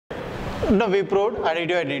No, we proved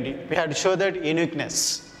additive identity. We had to show that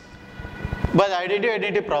uniqueness. By the additive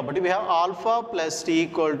identity property, we have alpha plus t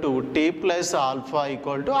equal to t plus alpha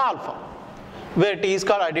equal to alpha, where t is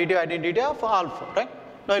called additive identity of alpha, right?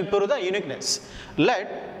 Now we'll prove the uniqueness.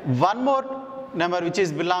 Let one more number which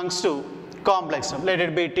is belongs to complex number, let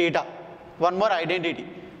it be theta, one more identity.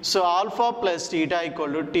 So alpha plus theta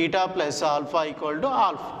equal to theta plus alpha equal to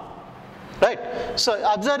alpha, right? So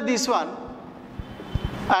observe this one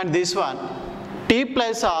and this one, t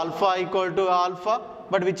plus alpha equal to alpha,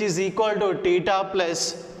 but which is equal to theta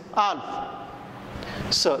plus alpha.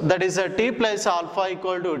 So that is a t plus alpha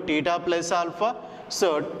equal to theta plus alpha.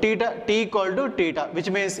 So t equal to theta, which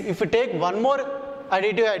means if we take one more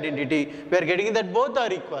additive identity, we are getting that both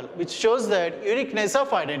are equal, which shows that uniqueness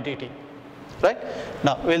of identity, right?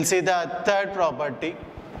 Now we'll see the third property,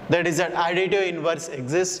 that is that additive inverse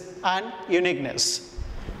exists and uniqueness.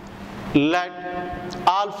 Let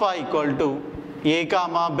alpha equal to a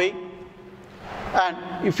comma b,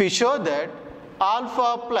 and if we show that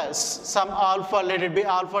alpha plus some alpha, let it be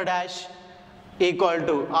alpha dash, equal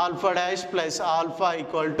to alpha dash plus alpha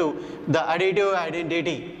equal to the additive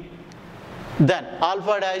identity, then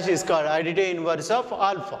alpha dash is called additive inverse of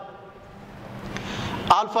alpha.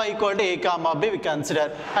 Alpha equal to a comma b we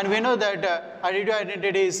consider, and we know that additive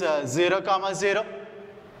identity is 0 comma 0,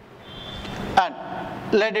 and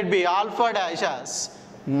let it be alpha dash as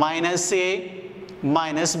minus a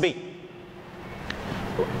minus b.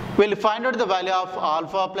 We'll find out the value of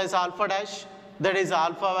alpha plus alpha dash, that is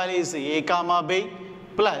alpha value is a comma b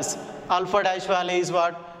plus alpha dash value is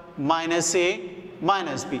what? Minus a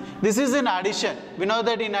minus b. This is in addition. We know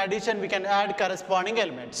that in addition we can add corresponding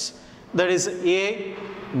elements, that is a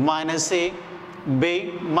minus a,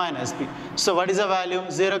 b minus b. So what is the value?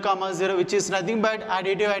 0 comma 0, which is nothing but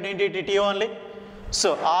additive identity t only.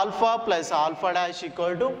 So alpha plus alpha dash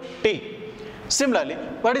equal to t. Similarly,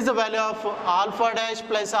 what is the value of alpha dash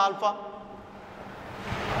plus alpha?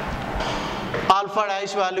 Alpha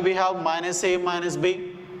dash value we have minus a minus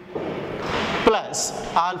b plus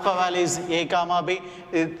alpha value is a comma b.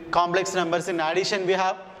 Complex numbers in addition we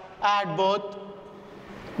have, add both,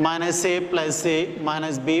 minus a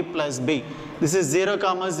minus b plus b. This is 0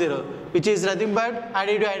 comma 0, which is nothing but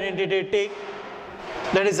additive identity t,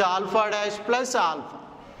 that is alpha dash plus alpha,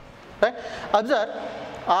 right? Observe,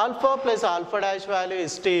 alpha plus alpha dash value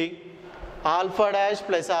is t, alpha dash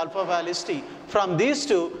plus alpha value is t. From these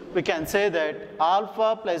two, we can say that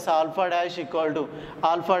alpha plus alpha dash equal to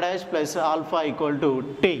alpha dash plus alpha equal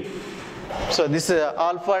to t. So this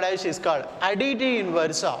alpha dash is called additive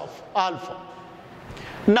inverse of alpha.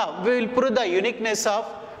 Now we will prove the uniqueness of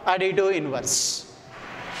additive inverse.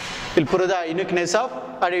 We will prove the uniqueness of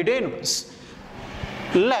additive inverse.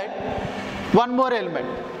 Let one more element,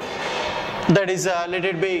 that is let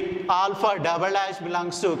it be alpha double dash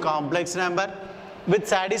belongs to complex number which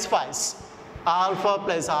satisfies alpha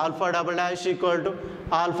plus alpha double dash equal to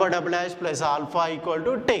alpha double dash plus alpha equal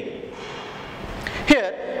to t.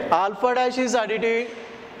 Here alpha dash is additive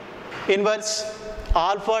inverse,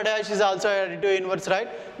 alpha dash is also additive inverse, right?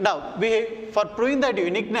 Now for proving that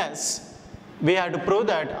uniqueness, we have to prove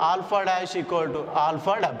that alpha dash equal to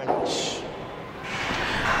alpha double dash.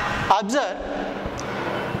 Observe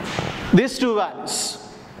these two values,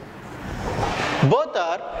 both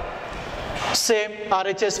are same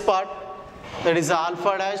RHS part, that is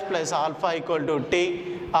alpha dash plus alpha equal to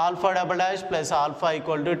t, alpha double dash plus alpha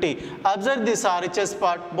equal to t. Observe this RHS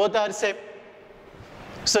part, both are same.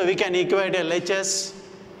 So we can equate LHS,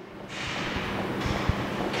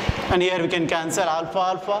 and here we can cancel alpha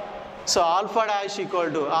alpha. So alpha dash equal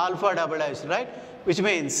to alpha double dash, right? Which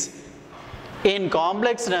means in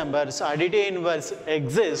complex numbers additive inverse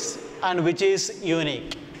exists and which is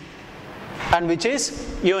unique. And we'll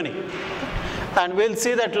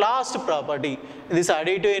see that last property, this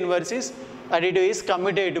additive inverse is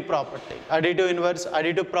commutative property. Additive inverse,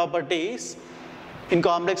 additive property is in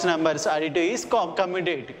complex numbers, additive is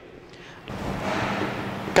commutative.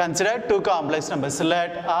 Consider two complex numbers.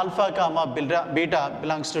 Let alpha comma beta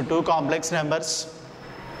belongs to two complex numbers.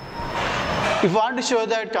 If you want to show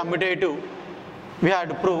that commutative, we have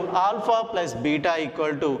to prove alpha plus beta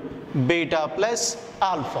equal to beta plus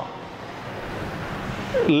alpha.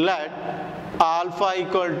 Let alpha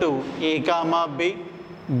equal to a comma b,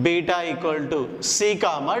 beta equal to c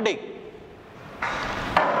comma d.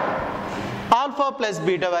 Alpha plus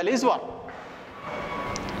beta value is 1.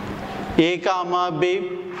 A comma b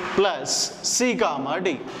plus c comma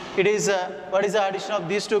d. It is what is the addition of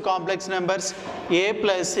these two complex numbers? A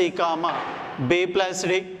plus c comma b plus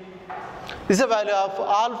d. This is the value of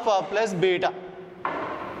alpha plus beta.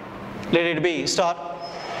 Let it be star.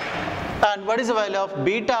 And what is the value of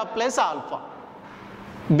beta plus alpha?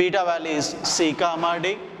 Beta value is C comma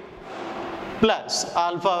D plus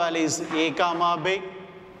alpha value is A comma B.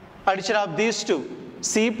 Addition of these two,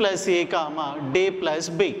 C plus A comma D plus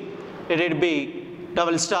B. Let it be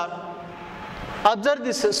double star. Observe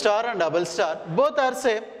this star and double star, both are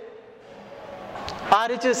same.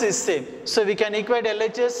 RHS is same. So we can equate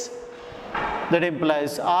LHS. That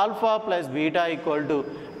implies alpha plus beta equal to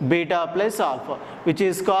beta plus alpha, which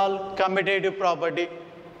is called commutative property.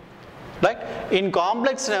 Right? In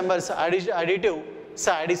complex numbers, additive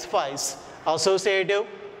satisfies associative,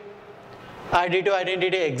 additive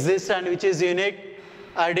identity exists and which is unique,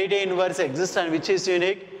 additive inverse exists and which is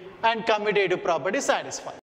unique, and commutative property satisfies.